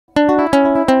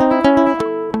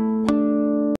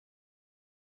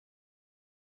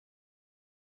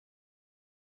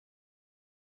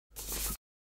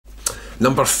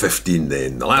Number 15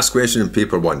 then, the last question in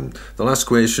paper 1. The last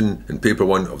question in paper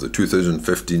 1 of the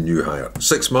 2015 New Higher.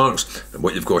 6 marks, and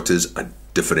what you've got is a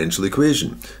differential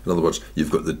equation. In other words, you've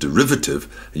got the derivative,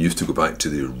 and you have to go back to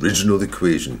the original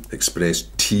equation, express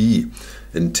t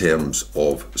in terms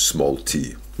of small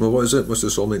t. Well, what is it? What's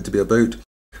this all meant to be about?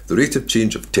 The rate of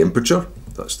change of temperature,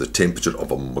 that's the temperature of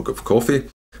a mug of coffee,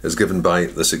 is given by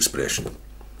this expression.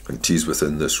 And t's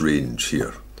within this range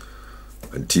here.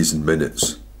 And t's in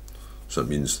minutes. So that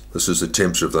means this is the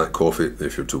temperature of that coffee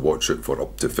if you're to watch it for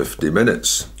up to 50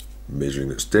 minutes,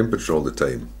 measuring its temperature all the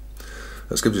time.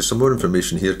 This gives you some more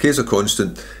information here. K is a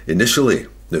constant initially.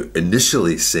 Now,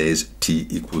 initially says t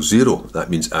equals 0. That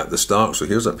means at the start. So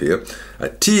here's up here.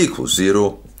 At t equals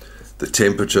 0, the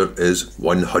temperature is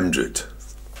 100.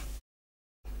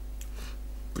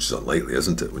 Which is unlikely,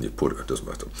 isn't it? When you put it, it doesn't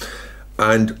matter.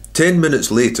 And 10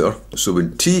 minutes later, so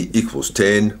when t equals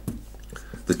 10,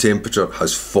 the temperature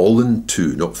has fallen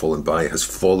to, not fallen by, has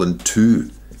fallen to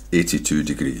 82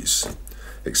 degrees.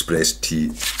 Express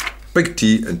t, big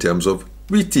T, in terms of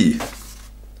wee t.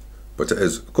 But it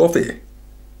is coffee.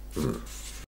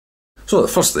 So the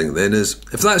first thing then is,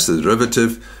 if that's the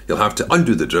derivative, you'll have to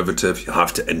undo the derivative, you'll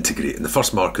have to integrate. And the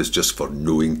first mark is just for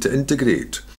knowing to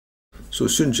integrate. So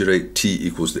as soon as you write t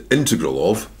equals the integral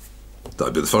of,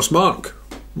 that'd be the first mark.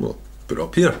 Well, put it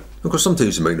up here. Of course,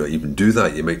 sometimes you might not even do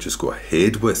that. You might just go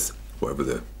ahead with whatever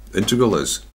the integral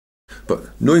is.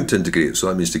 But knowing to integrate, so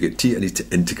that means to get t, I need to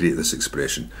integrate this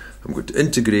expression. I'm going to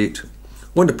integrate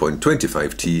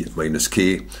 1/25t minus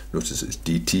k. Notice it's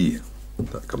dt.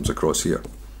 That comes across here.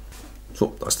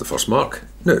 So that's the first mark.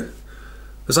 Now,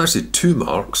 there's actually 2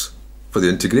 marks for the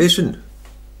integration.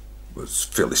 Well, it's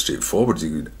fairly straightforward. You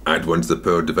can add 1 to the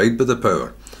power, divide by the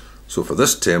power. So for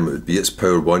this term, it would be its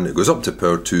power 1, it goes up to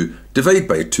power 2, divide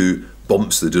by 2,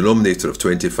 bumps the denominator of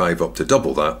 25 up to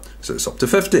double that, so it's up to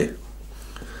 50.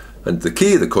 And the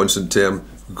k, the constant term,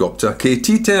 we go up to a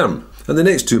kt term. And the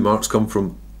next 2 marks come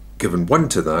from giving 1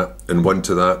 to that and 1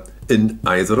 to that in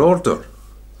either order.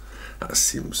 That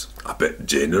seems a bit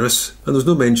generous. And there's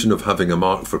no mention of having a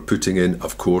mark for putting in,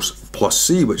 of course, plus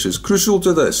c, which is crucial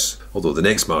to this. Although the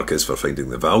next mark is for finding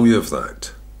the value of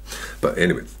that. But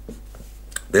anyway,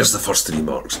 there's the first 3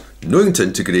 marks. Knowing to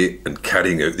integrate and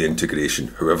carrying out the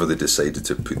integration, however they decided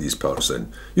to put these parts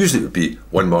in. Usually it would be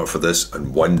 1 mark for this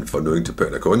and 1 for knowing to put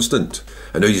in a constant.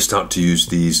 And now you start to use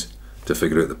these to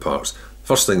figure out the parts.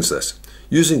 First thing's this.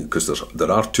 Using, because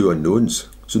there are 2 unknowns.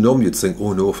 So normally you'd think,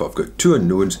 oh no, if I've got 2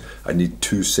 unknowns, I need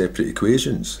 2 separate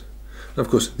equations. And of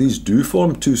course, these do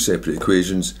form 2 separate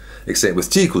equations, except with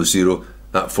t equals 0,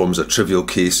 that forms a trivial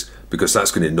case because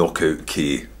that's going to knock out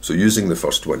k. So using the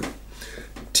first one.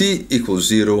 T equals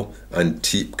 0 and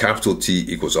capital T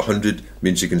equals 100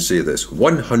 means you can say this.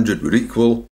 100 would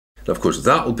equal, and of course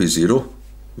that will be 0.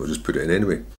 We'll just put it in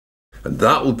anyway. And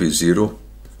that will be 0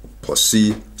 plus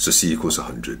c, so c equals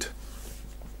 100.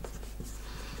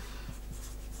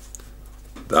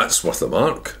 That's worth a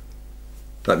mark.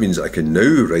 That means I can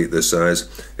now write this as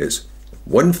it's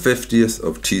 1/50th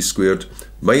of t squared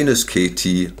minus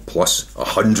kt plus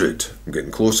 100. I'm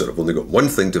getting closer. I've only got one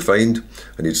thing to find.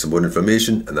 I need some more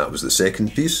information, and that was the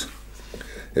second piece.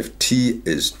 If t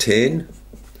is 10,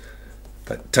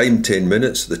 at time 10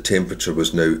 minutes, the temperature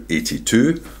was now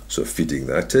 82. So feeding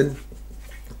that in,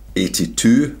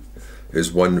 82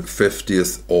 is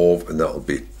 1/50th of, and that'll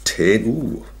be 10.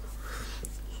 Ooh,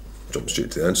 jump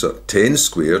straight to the answer. 10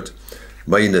 squared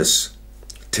minus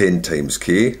 10 times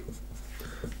k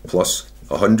plus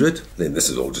 100. Then this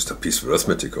is all just a piece of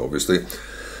arithmetic, obviously.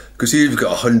 Because here you've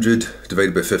got 100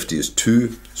 divided by 50 is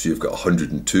 2, so you've got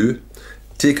 102.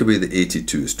 Take away the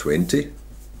 82 is 20.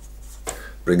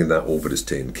 Bringing that over is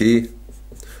 10k.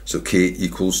 So k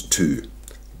equals 2.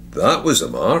 That was a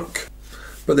mark.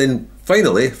 But then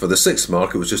finally, for the 6th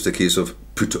mark, it was just a case of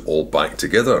put it all back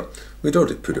together. We'd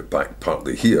already put it back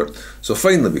partly here. So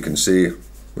finally we can say,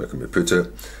 where can we put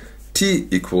it? T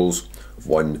equals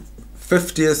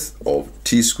 1/50th of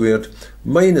t squared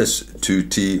minus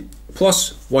 2t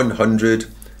plus 100,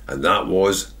 and that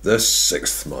was the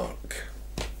 6th mark.